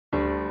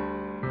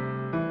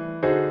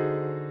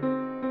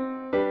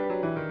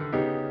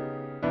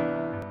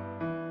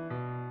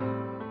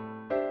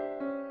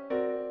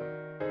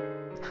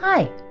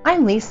Hi,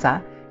 I'm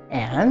Lisa,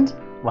 and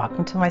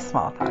welcome to my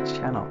Small Thoughts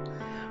channel.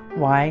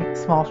 Why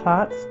small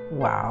thoughts?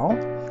 Well,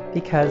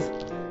 because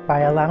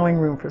by allowing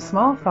room for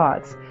small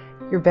thoughts,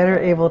 you're better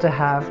able to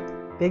have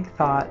big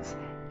thoughts,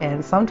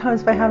 and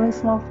sometimes by having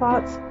small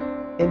thoughts,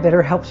 it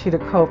better helps you to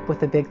cope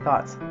with the big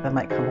thoughts that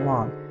might come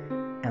along,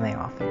 and they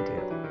often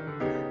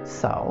do.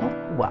 So,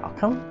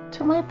 welcome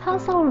to my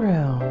puzzle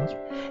room.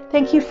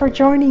 Thank you for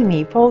joining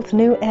me, both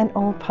new and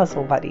old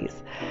puzzle buddies.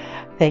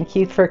 Thank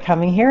you for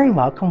coming here, and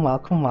welcome,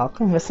 welcome,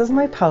 welcome. This is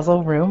my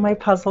puzzle room, my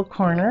puzzle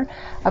corner,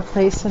 a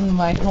place in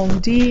my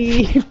home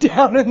deep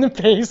down in the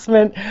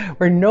basement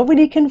where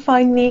nobody can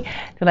find me,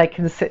 that I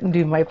can sit and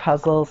do my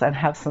puzzles and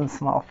have some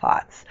small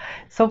thoughts.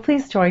 So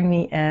please join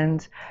me,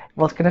 and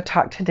we're going to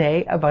talk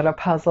today about a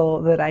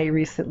puzzle that I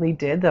recently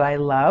did that I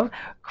love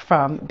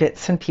from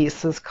Bits and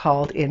Pieces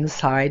called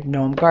Inside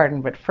Gnome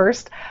Garden. But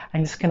first,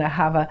 I'm just going to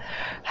have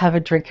a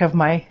drink of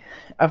my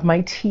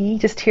tea.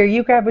 Just here,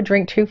 you grab a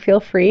drink too, feel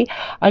free.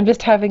 I'm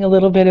just having a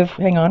little bit of,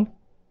 hang on,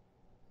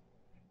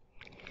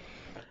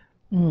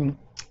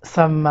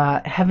 some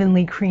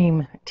Heavenly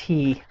Cream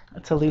tea.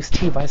 It's a loose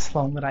tea by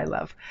Sloan that I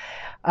love.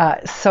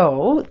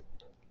 So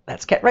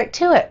let's get right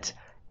to it.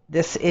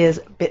 This is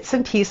Bits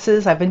and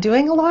Pieces. I've been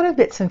doing a lot of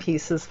Bits and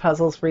Pieces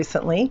puzzles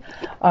recently.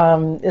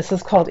 This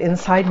is called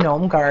Inside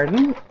Gnome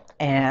Garden,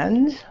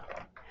 and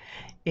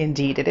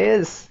indeed it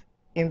is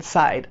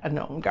inside a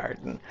gnome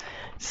garden.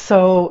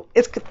 So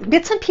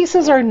Bits and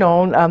Pieces are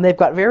known, they've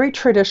got very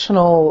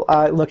traditional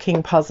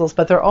looking puzzles,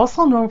 but they're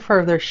also known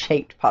for their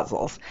shaped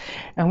puzzles.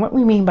 And what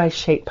we mean by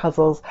shaped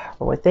puzzles,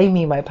 or what they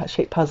mean by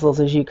shaped puzzles,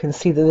 is you can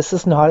see that this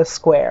is not a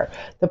square.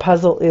 The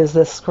puzzle is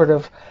this sort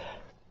of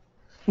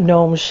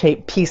gnome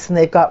shaped piece, and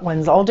they've got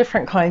ones all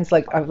different kinds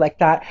like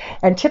that,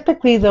 and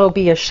typically there'll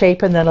be a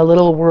shape and then a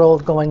little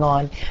world going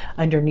on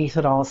underneath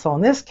it all. So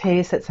in this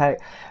case, it's a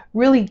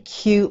really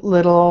cute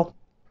little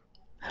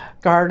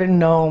garden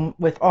gnome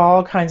with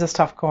all kinds of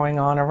stuff going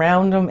on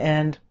around him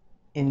and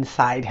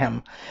inside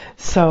him.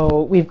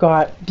 So we've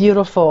got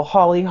beautiful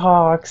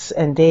hollyhocks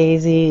and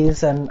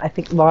daisies, and I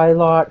think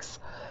lilacs,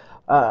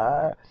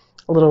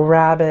 little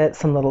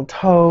rabbits and little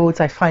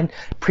toads. I find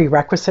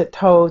prerequisite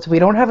toads. We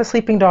don't have a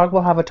sleeping dog,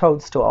 we'll have a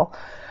toadstool.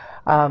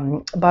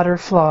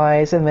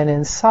 Butterflies, and then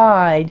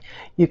inside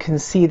you can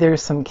see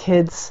there's some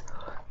kids.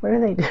 What are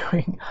they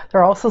doing?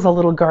 There also is a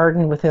little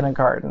garden within a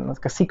garden,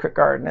 like a secret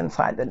garden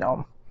inside the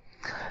gnome.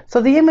 So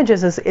the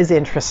images is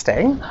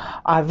interesting,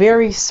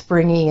 very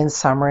springy and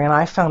summery, and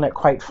I found it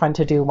quite fun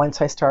to do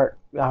once I start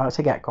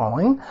to get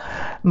going.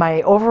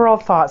 My overall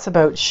thoughts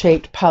about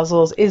shaped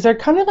puzzles is they're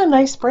kind of a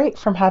nice break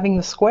from having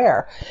the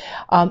square.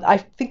 I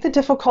think the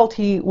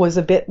difficulty was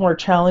a bit more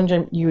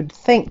challenging, you'd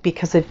think,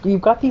 because if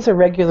you've got these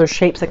irregular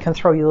shapes that can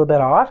throw you a little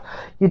bit off,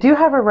 you do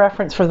have a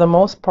reference for the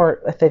most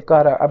part if they've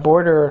got a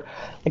border,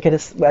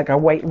 like a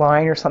white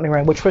line or something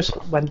around, which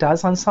one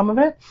does on some of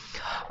it.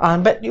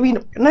 But you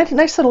know,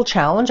 nice little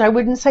challenge. I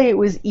wouldn't say it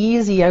was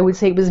easy. I would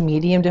say it was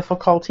medium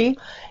difficulty.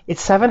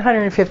 It's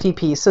 750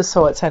 pieces,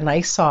 so it's a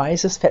nice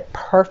size. This fit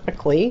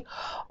perfectly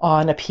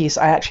on a piece.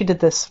 I actually did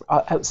this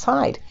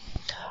outside.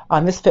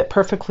 This fit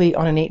perfectly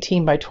on an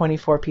 18 by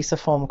 24 piece of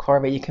foam core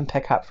that you can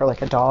pick up for like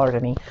 $1 at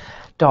any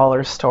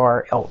dollar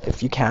store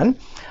if you can.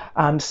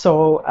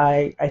 So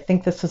I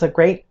think this is a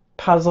great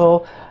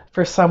puzzle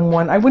for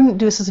someone. I wouldn't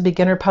do this as a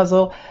beginner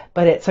puzzle,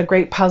 but it's a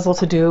great puzzle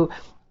to do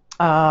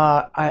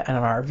an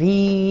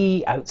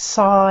RV,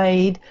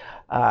 outside,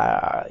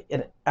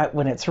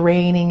 when it's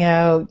raining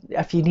out,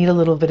 if you need a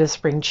little bit of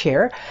spring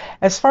cheer.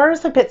 As far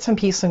as the Bits and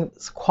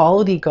Pieces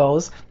quality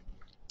goes,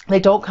 they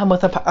don't come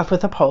with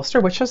a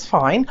poster, which is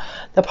fine.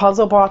 The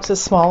puzzle box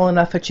is small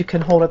enough that you can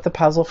hold up the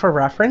puzzle for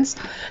reference.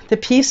 The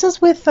pieces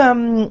with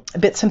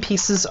Bits and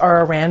Pieces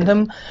are a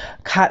random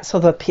cut, so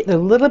they're a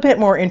little bit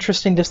more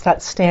interesting, just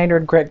that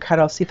standard grid cut.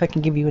 I'll see if I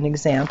can give you an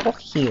example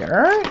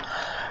here.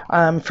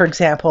 For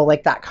example,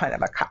 like that kind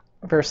of a cut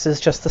versus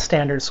just the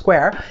standard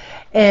square.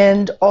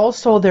 And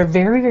also they're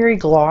very, very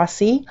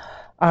glossy,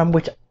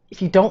 which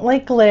if you don't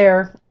like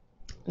glare,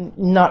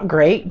 not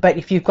great, but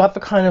if you've got the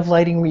kind of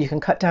lighting where you can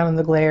cut down on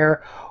the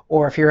glare,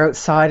 or if you're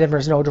outside and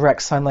there's no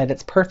direct sunlight,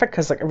 it's perfect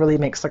because it really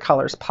makes the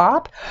colors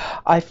pop.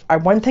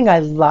 One thing I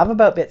love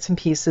about Bits and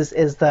Pieces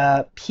is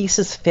the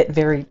pieces fit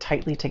very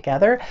tightly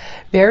together.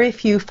 Very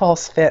few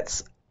false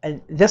fits.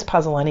 This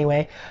puzzle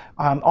anyway,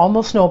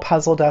 almost no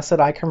puzzle dust that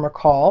I can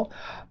recall.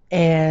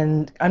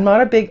 And I'm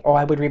not a big,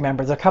 I would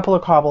remember, there's a couple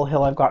of Cobble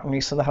Hill I've gotten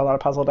recently that had a lot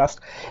of puzzle dust.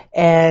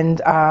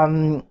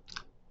 And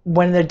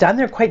when they're done,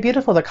 they're quite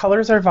beautiful. The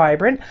colors are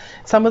vibrant.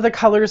 Some of the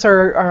colors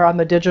are on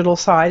the digital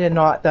side and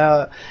not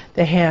the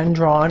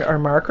hand-drawn or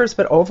markers,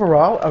 but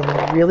overall,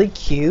 a really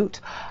cute,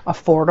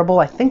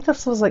 affordable, I think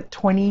this was like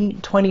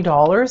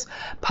 $20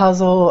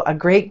 puzzle, a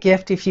great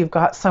gift if you've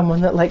got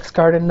someone that likes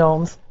garden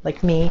gnomes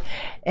like me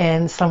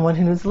and someone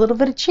who needs a little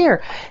bit of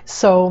cheer.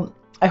 So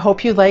I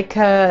hope you like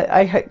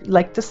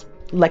this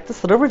like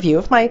this little review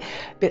of my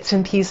bits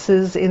and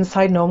pieces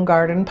inside Gnome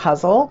Garden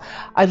puzzle.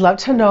 I'd love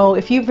to know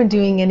if you've been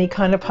doing any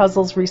kind of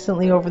puzzles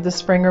recently over the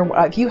spring,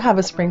 or if you have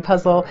a spring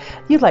puzzle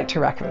you'd like to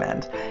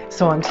recommend.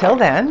 So until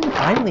then,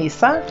 I'm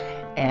Lisa,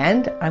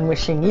 and I'm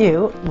wishing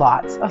you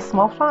lots of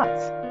small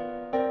thoughts.